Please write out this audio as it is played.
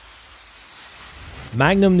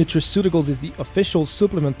Magnum Nutraceuticals is the official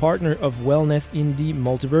supplement partner of Wellness in the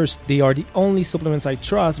Multiverse. They are the only supplements I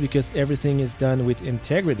trust because everything is done with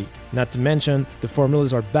integrity. Not to mention, the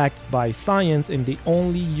formulas are backed by science and they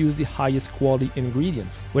only use the highest quality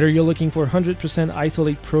ingredients. Whether you're looking for 100%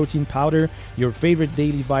 isolate protein powder, your favorite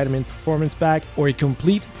daily vitamin performance pack, or a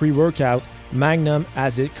complete pre-workout, Magnum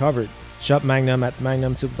has it covered. Shop Magnum at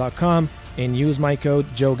magnumsoup.com and use my code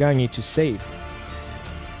JOEGANGI to save.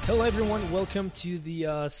 Hello everyone, welcome to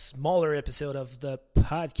the smaller episode of the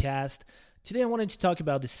podcast. Today I wanted to talk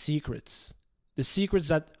about the secrets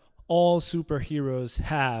that all superheroes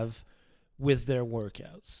have with their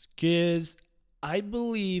workouts. Because I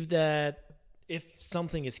believe that if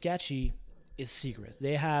something is sketchy, it's secrets.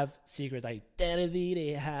 They have secret identity,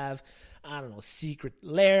 they have, secret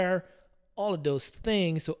lair, all of those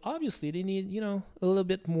things. So obviously they need, a little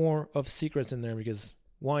bit more of secrets in there because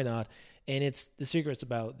why not? And it's the secrets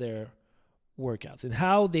about their workouts and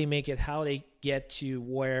how they make it, how they get to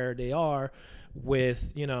where they are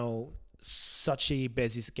with, such a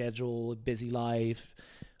busy schedule, busy life,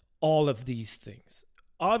 all of these things.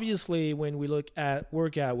 Obviously, when we look at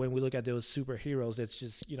workout, when we look at those superheroes, let's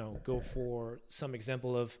just, go for some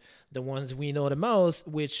example of the ones we know the most,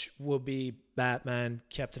 which will be Batman,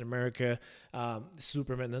 Captain America,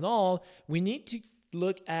 Superman and all. We need to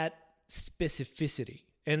look at specificity.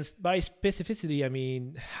 And by specificity, I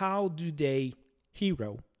mean, how do they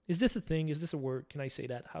hero? Is this a thing? Is this a word? Can I say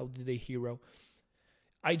that? How do they hero?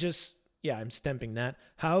 I'm stamping that.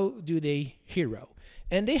 How do they hero?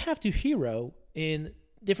 And they have to hero in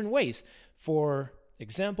different ways. For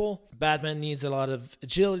example, Batman needs a lot of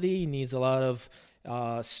agility, needs a lot of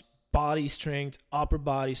body strength, upper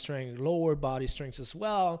body strength, lower body strength as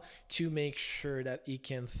well to make sure that he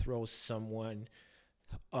can throw someone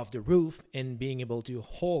off the roof and being able to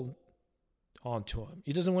hold on to him.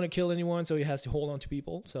 He doesn't want to kill anyone, so he has to hold on to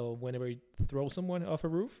people. So whenever he throws someone off a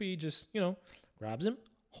roof, he just, grabs him,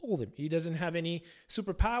 hold him. He doesn't have any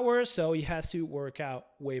superpowers, so he has to work out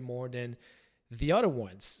way more than the other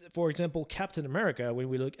ones. For example, Captain America, when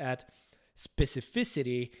we look at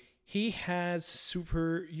specificity, he has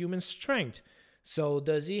superhuman strength. So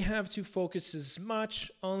does he have to focus as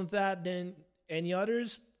much on that than any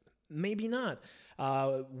others? Maybe not.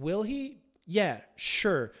 Will he? Yeah,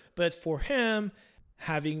 sure. But for him,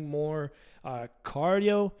 having more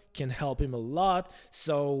cardio can help him a lot.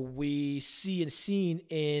 So we see a scene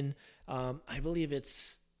in, I believe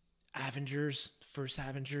it's first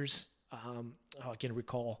Avengers. I can't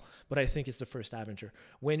recall, but I think it's the first Avenger.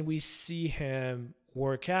 When we see him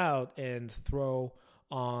work out and throw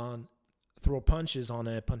punches on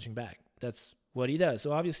a punching bag. That's what he does.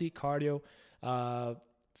 So obviously cardio,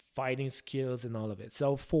 fighting skills and all of it.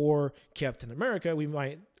 So for Captain America, we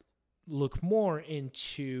might look more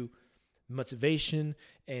into motivation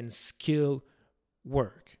and skill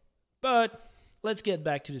work. But let's get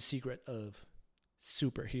back to the secret of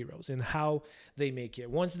superheroes and how they make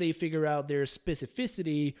it. Once they figure out their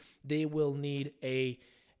specificity, they will need a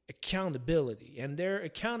accountability, and their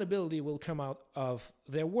accountability will come out of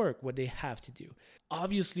their work, what they have to do.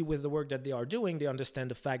 Obviously, with the work that they are doing, they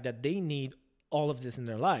understand the fact that they need all of this in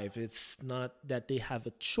their life. It's not that they have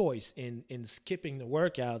a choice in skipping the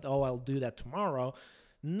workout. Oh, I'll do that tomorrow.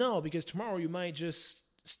 No, because tomorrow you might just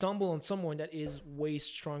stumble on someone that is way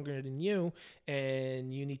stronger than you,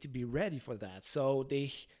 and you need to be ready for that. So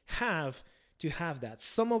they have to have that.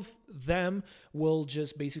 Some of them will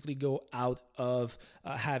just basically go out of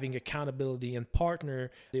having accountability and partner.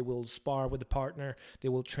 They will spar with the partner. They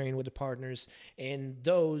will train with the partners. And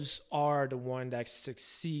those are the one that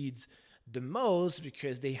succeeds the most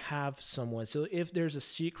because they have someone. So if there's a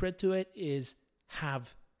secret to it, is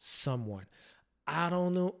have someone. I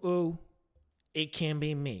don't know who. It can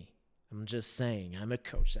be me. I'm just saying, I'm a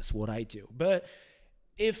coach. That's what I do. But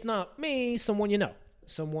if not me, someone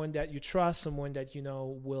someone that you trust, someone that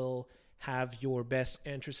will have your best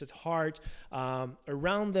interest at heart.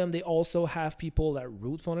 Around them, they also have people that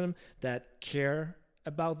root for them, that care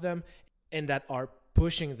about them, and that are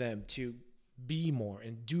pushing them to be more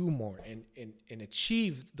and do more and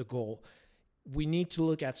achieve the goal. We need to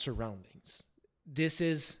look at surroundings. This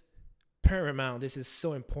is paramount. This is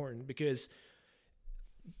so important because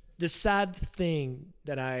the sad thing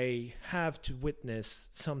that I have to witness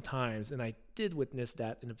sometimes, and I did witness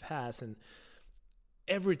that in the past, and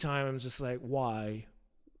every time I'm just like, why?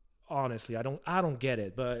 Honestly, I don't get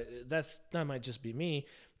it, but that might just be me,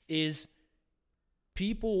 is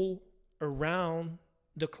people around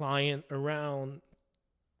the client, around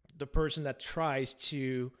the person that tries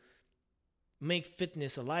to make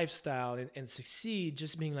fitness a lifestyle and succeed,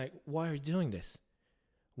 just being like, why are you doing this?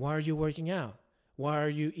 Why are you working out? Why are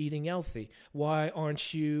you eating healthy? Why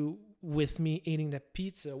aren't you with me eating that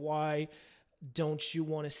pizza? Why don't you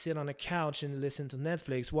want to sit on a couch and listen to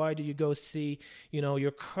Netflix? Why do you go see,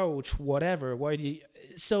 your coach, whatever? Why do you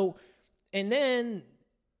so and then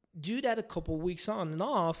do that a couple weeks on and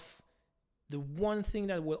off. The one thing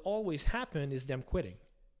that will always happen is them quitting.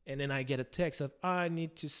 And then I get a text of, I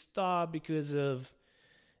need to stop because of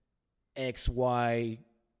XY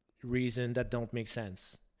reason that don't make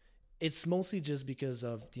sense. It's mostly just because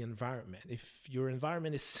of the environment. If your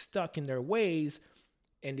environment is stuck in their ways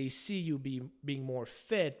and they see you being more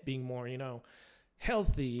fit, being more,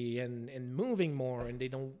 healthy and moving more, and they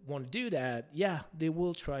don't want to do that, yeah, they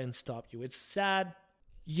will try and stop you. It's sad.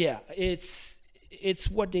 Yeah, it's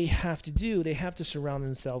what they have to do. They have to surround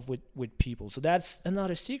themselves with people. So that's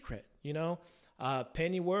another secret,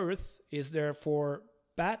 Pennyworth is there for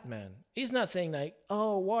Batman. He's not saying like,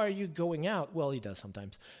 oh, why are you going out? Well, he does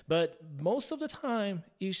sometimes. But most of the time,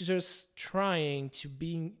 he's just trying to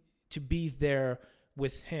be there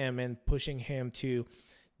with him and pushing him to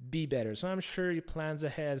be better. So I'm sure he plans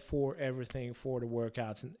ahead for everything, for the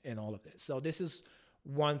workouts and all of this. So this is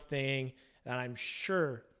one thing that I'm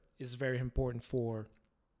sure is very important for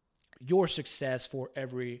your success, for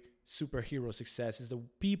every superhero success, is the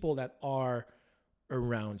people that are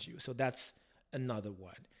around you. So that's another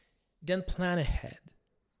one. Then plan ahead.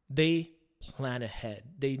 They plan ahead.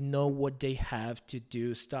 They know what they have to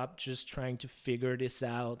do. Stop just trying to figure this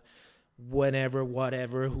out whenever,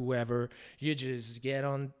 whatever, whoever. You just get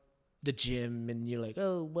on the gym and you're like,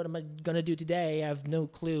 oh, what am I going to do today? I have no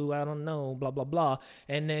clue. I don't know, blah, blah, blah.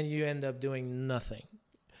 And then you end up doing nothing.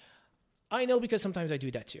 I know because sometimes I do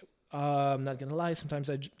that too. I'm not going to lie. Sometimes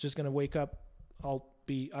I'm just going to wake up. I'll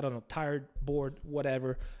be, tired, bored,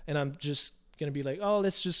 whatever. And I'm just going to be like, oh,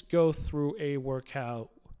 let's just go through a workout,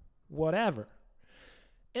 whatever.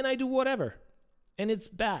 And I do whatever. And it's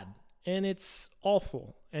bad. And it's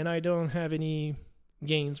awful. And I don't have any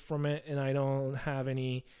gains from it. And I don't have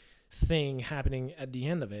anything happening at the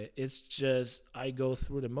end of it. It's just I go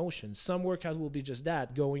through the motion. Some workout will be just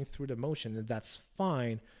that, going through the motion. And that's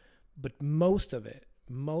fine. But most of it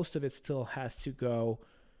still has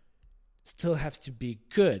to be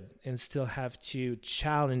good and still have to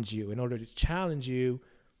challenge you. In order to challenge you,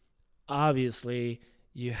 obviously,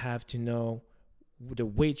 you have to know the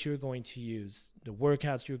weight you're going to use, the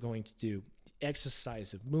workouts you're going to do, the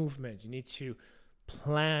exercise, the movement. You need to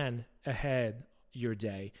plan ahead your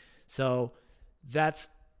day. So that's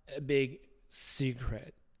a big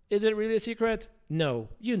secret. Is it really a secret? No,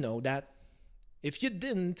 you know that. If you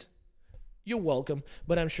didn't, you're welcome,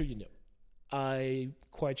 but I'm sure you know. I'm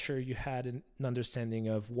quite sure you had an understanding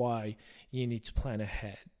of why you need to plan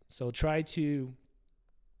ahead. So try to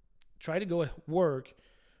go at work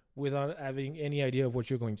without having any idea of what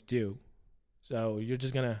you're going to do. So you're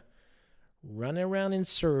just going to run around in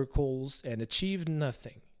circles and achieve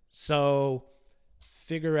nothing. So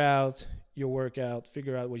figure out your workout,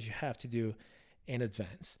 figure out what you have to do in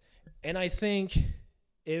advance. And I think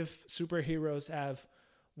if superheroes have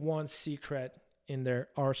one secret in their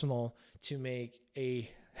arsenal to make a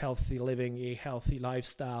healthy living, a healthy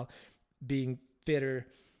lifestyle, being fitter,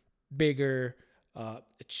 bigger,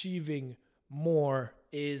 achieving more,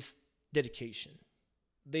 is dedication.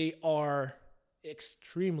 They are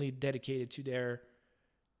extremely dedicated to their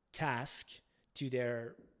task, to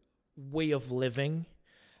their way of living.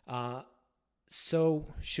 So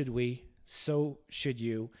should we. So should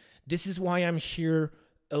you. This is why I'm here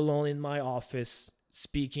alone in my office,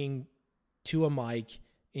 speaking to a mic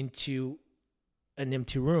into an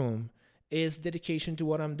empty room, is dedication to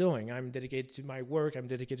what I'm doing. I'm dedicated to my work. I'm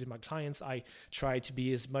dedicated to my clients. I try to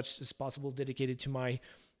be as much as possible dedicated to my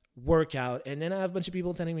workout. And then I have a bunch of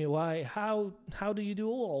people telling me, why, how do you do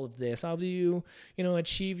all of this? How do you,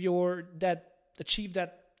 achieve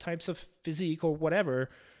that types of physique or whatever?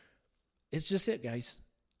 It's just it, guys.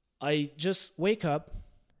 I just wake up.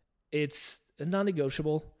 It's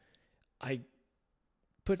non-negotiable. I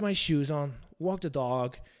put my shoes on, walk the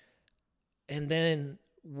dog, and then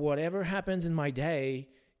whatever happens in my day,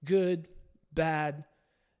 good, bad,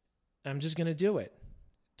 I'm just going to do it.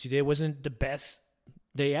 Today wasn't the best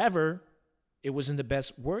day ever. It wasn't the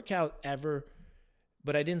best workout ever,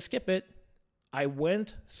 but I didn't skip it. I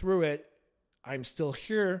went through it. I'm still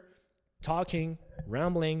here talking,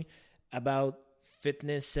 rambling about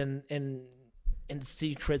fitness and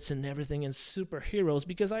secrets and everything and superheroes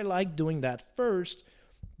because I like doing that first.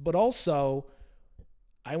 But also,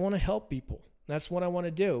 I want to help people. That's what I want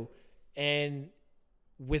to do. And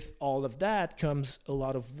with all of that comes a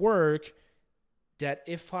lot of work that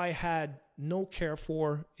if I had no care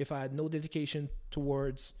for, if I had no dedication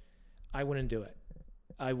towards, I wouldn't do it.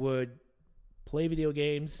 I would play video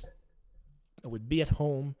games. I would be at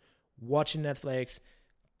home watching Netflix,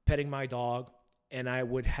 petting my dog, and I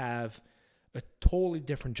would have a totally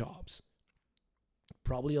different jobs.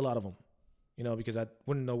 Probably a lot of them, because I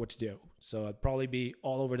wouldn't know what to do. So I'd probably be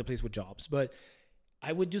all over the place with jobs. But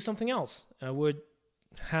I would do something else. I would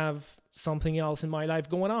have something else in my life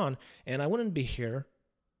going on, and I wouldn't be here.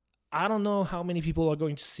 I don't know how many people are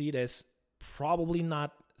going to see this. Probably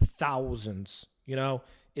not thousands.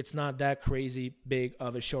 It's not that crazy big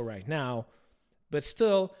of a show right now. But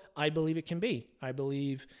still, I believe it can be. I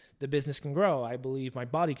believe the business can grow. I believe my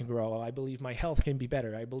body can grow. I believe my health can be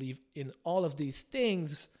better. I believe in all of these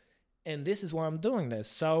things, and this is why I'm doing this.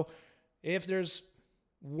 So if there's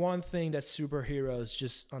one thing that superheroes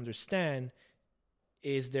just understand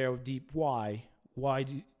is their deep why. Why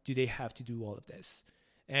do they have to do all of this?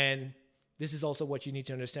 And this is also what you need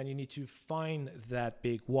to understand. You need to find that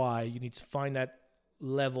big why. You need to find that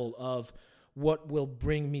level of what will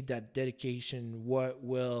bring me that dedication, what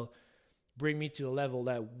will bring me to a level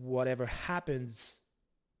that whatever happens,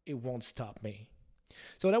 it won't stop me.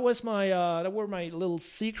 So that was that were my little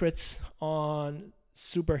secrets on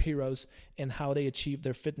superheroes and how they achieve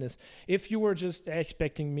their fitness. If you were just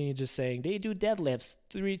expecting me just saying they do deadlifts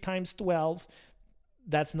 3 times 12,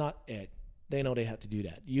 that's not it. They know they have to do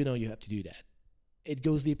that. You have to do that. It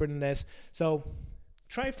goes deeper than this. So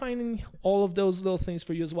try finding all of those little things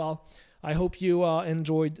for you as well. I hope you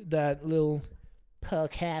enjoyed that little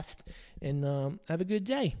podcast, and have a good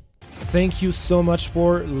day. Thank you so much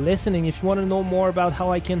for listening. If you want to know more about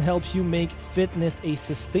how I can help you make fitness a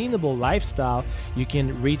sustainable lifestyle, you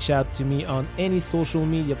can reach out to me on any social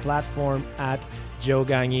media platform at Joe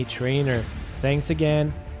Gagné Trainer. Thanks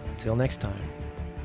again. Till next time.